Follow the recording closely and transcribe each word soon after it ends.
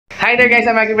Hi there guys,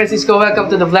 I'm Francisco. Welcome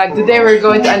to the vlog. Today we're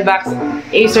going to unbox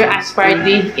Acer Aspire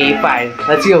A5.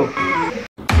 Let's go!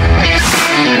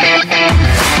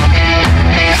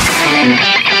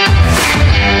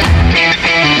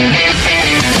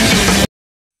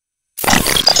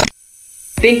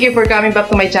 Thank you for coming back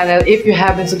to my channel. If you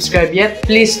haven't subscribed yet,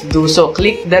 please do so.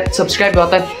 Click that subscribe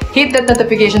button, hit that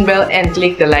notification bell, and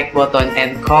click the like button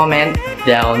and comment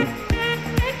down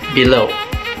below.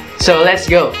 So let's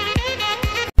go!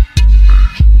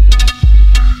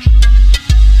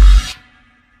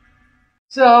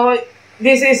 So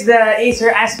this is the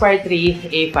Acer Aspire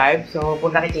 3 A5. So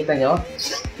kung nakikita nyo,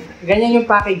 ganyan yung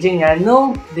packaging niya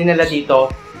nung dinala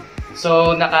dito.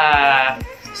 So naka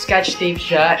scotch tape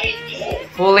siya,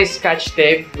 fully scotch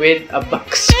tape with a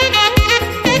box.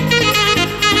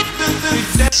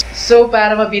 So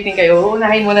para mabitin kayo,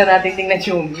 unahin muna natin tingnan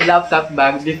yung laptop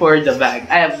bag before the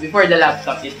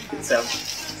laptop itself.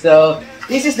 So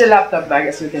this is the laptop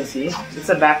bag, as you can see. It's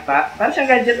a backpack. Parang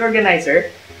siyang gadget organizer.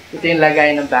 Ito yung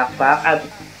lagay ng backpack.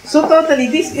 So totally,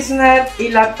 this is not a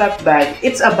laptop bag.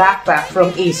 It's a backpack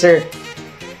from Acer.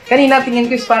 Kanina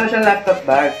tingin ko is parang siyang laptop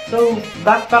bag. So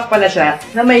backpack pala siya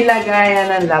na may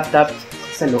lagayan ng laptop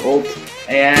sa loob.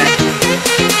 Ayan.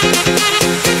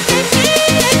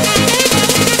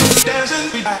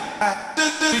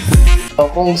 So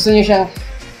kung gusto nyo siyang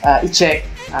i-check,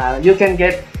 you can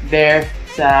get there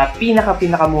sa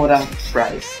pinakamurang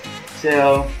price.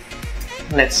 So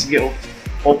let's go.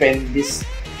 Open this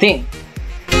thing.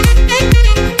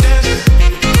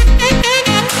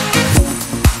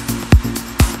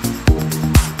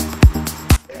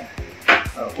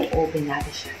 Open natin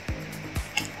siya.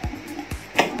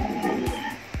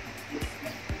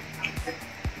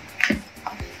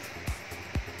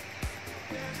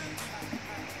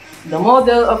 The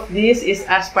model of this is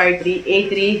Aspire 3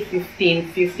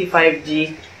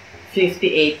 A3-1555G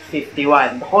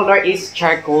 5851. The color is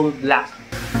charcoal black.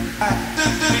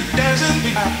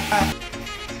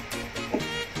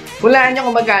 Hulaan nyo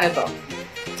kung magkano to.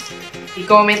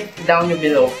 I-comment down nyo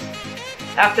below.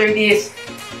 After this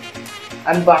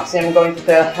unboxing, I'm going to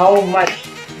tell how much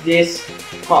this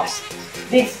cost.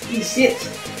 This is it.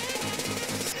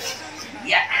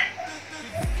 Yeah.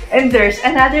 And there's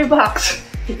another box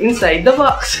inside the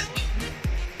box.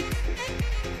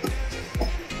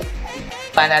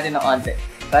 Pa natin ng onte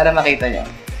para makita nyo.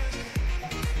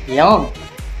 Yan.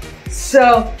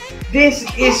 So, this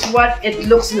is what it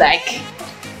looks like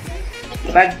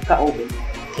pagka-open.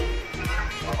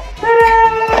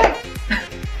 Ta-da!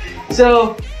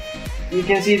 So, you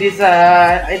can see this,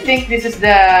 I think this is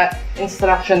the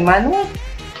instruction manual.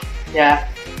 Yeah,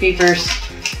 papers.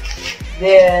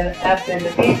 Then, after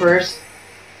the papers,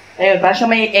 ayun, parang siya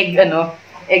may egg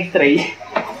tray.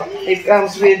 It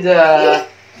comes with the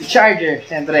charger,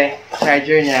 siyempre,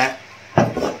 charger niya.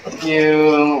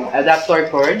 Yung adapter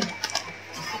cord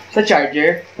sa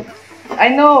charger.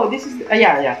 I know, this is,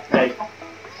 yeah, right.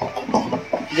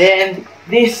 Then,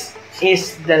 this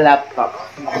is the laptop.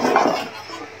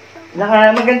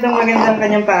 Magandang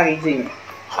kanyang packaging.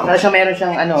 Para siya meron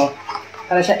siyang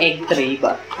para siyang egg tray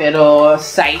ba? Pero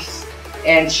size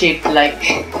and shaped like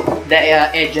the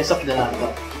edges of the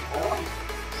laptop.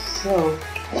 So,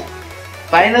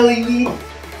 finally,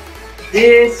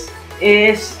 this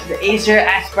is the Acer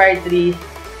Aspire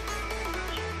 3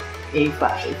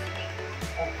 A5.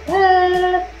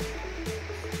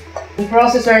 Yung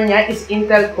processor niya is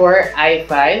Intel Core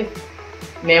i5.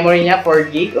 Memory niya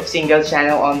 4GB of single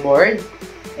channel on board.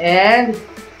 And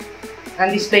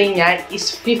ang display niya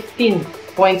is 15.6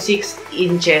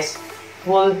 inches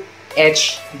Full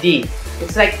HD.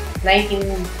 It's like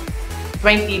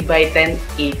 1920 by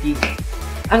 1080.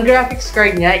 Ang graphics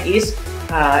card niya is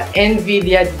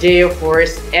NVIDIA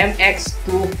GeForce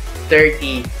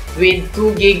MX230 with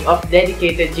 2GB of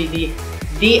dedicated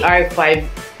GDDR5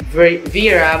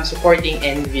 VRAM supporting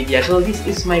NVIDIA. So this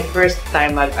is my first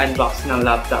time mag-unbox ng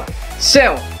laptop.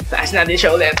 So, taas natin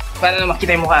siya ulit para na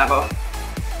makita yung mukha ko.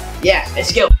 Yeah,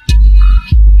 let's go!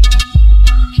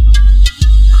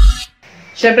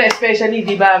 Siyempre, especially,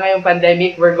 di ba, ngayong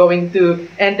pandemic, we're going to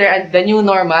enter the new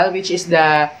normal, which is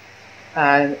the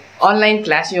online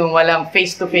class, yung walang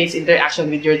face-to-face interaction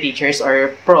with your teachers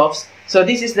or profs. So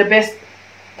this is the best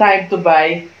time to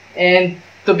buy and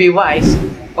to be wise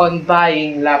on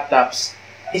buying laptops.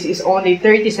 This is only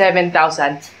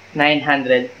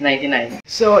 37,999.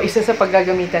 So, isa sa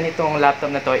paggagamitan nitong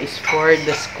laptop na to is for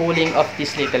the schooling of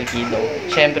this little kiddo.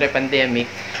 Siyempre,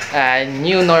 pandemic,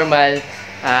 new normal,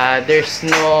 there's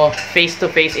no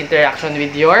face-to-face interaction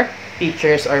with your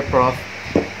teachers or prof.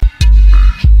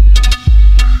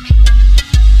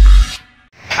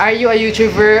 Are you a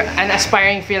YouTuber, an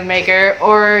aspiring filmmaker,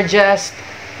 or just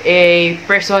a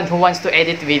person who wants to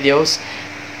edit videos?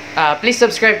 Please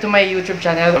subscribe to my YouTube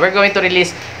channel. We're going to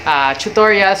release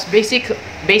tutorials,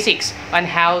 basics on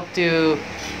how to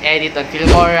edit on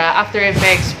Filmora, After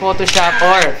Effects, Photoshop,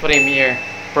 or Premiere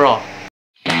Pro.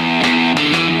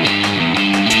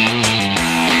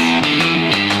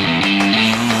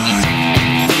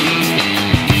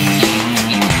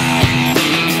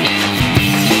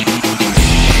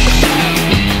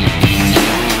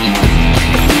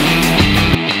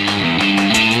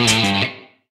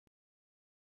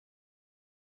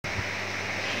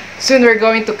 Soon we're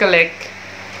going to collect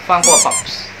Funko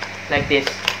Pops like this.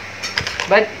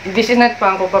 But this is not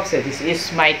Funko Pops, this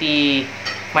is Mighty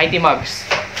Mugs.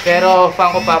 Pero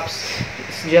Funko Pops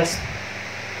is just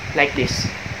like this.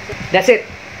 That's it.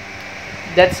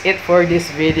 That's it for this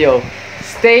video.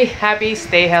 Stay happy,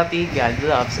 stay healthy. God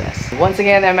loves us. Once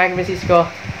again, I'm Mac Francisco,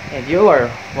 and you are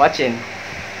watching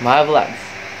my vlogs.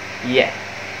 Yeah.